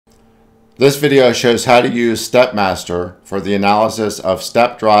This video shows how to use StepMaster for the analysis of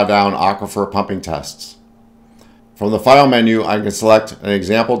step-drawdown aquifer pumping tests. From the File menu, I can select an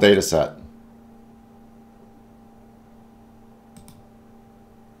example dataset.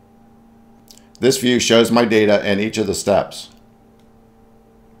 This view shows my data and each of the steps.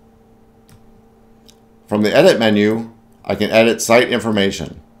 From the Edit menu, I can edit site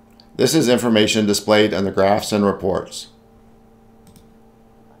information. This is information displayed in the graphs and reports.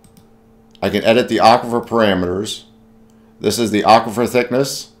 I can edit the aquifer parameters. This is the aquifer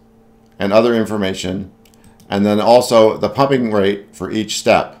thickness and other information, and then also the pumping rate for each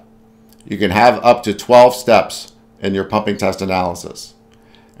step. You can have up to 12 steps in your pumping test analysis,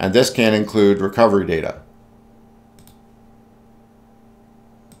 and this can include recovery data.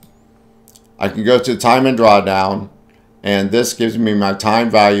 I can go to time and drawdown, and this gives me my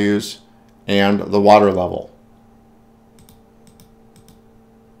time values and the water level.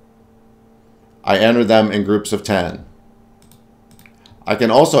 I enter them in groups of 10. I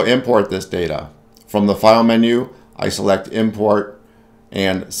can also import this data. From the File menu, I select Import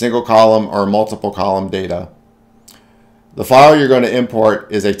and single column or multiple column data. The file you're going to import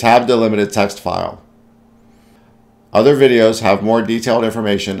is a tab-delimited text file. Other videos have more detailed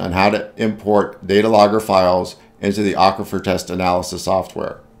information on how to import data logger files into the aquifer test analysis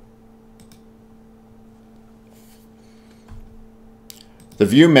software. The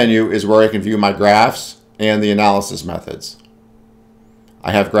View menu is where I can view my graphs and the analysis methods.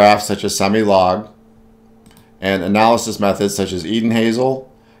 I have graphs such as semi-log and analysis methods such as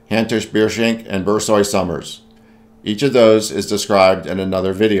Eden-Hazel, Hantish-Bierschenk, and Bursoy-Summers. Each of those is described in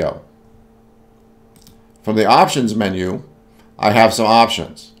another video. From the Options menu, I have some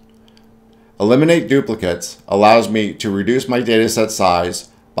options. Eliminate Duplicates allows me to reduce my dataset size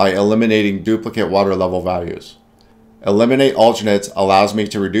by eliminating duplicate water level values. Eliminate Alternates allows me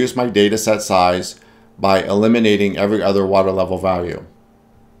to reduce my dataset size by eliminating every other water level value.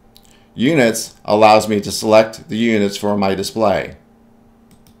 Units allows me to select the units for my display.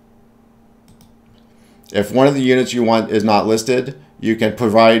 If one of the units you want is not listed, you can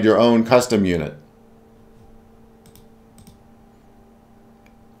provide your own custom unit.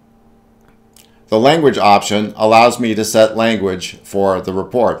 The language option allows me to set language for the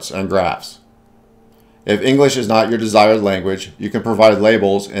reports and graphs. If English is not your desired language, you can provide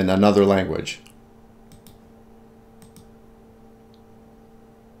labels in another language.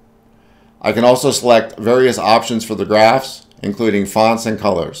 I can also select various options for the graphs, including fonts and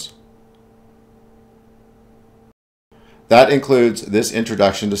colors. That includes this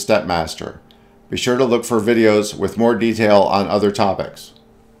introduction to StepMaster. Be sure to look for videos with more detail on other topics.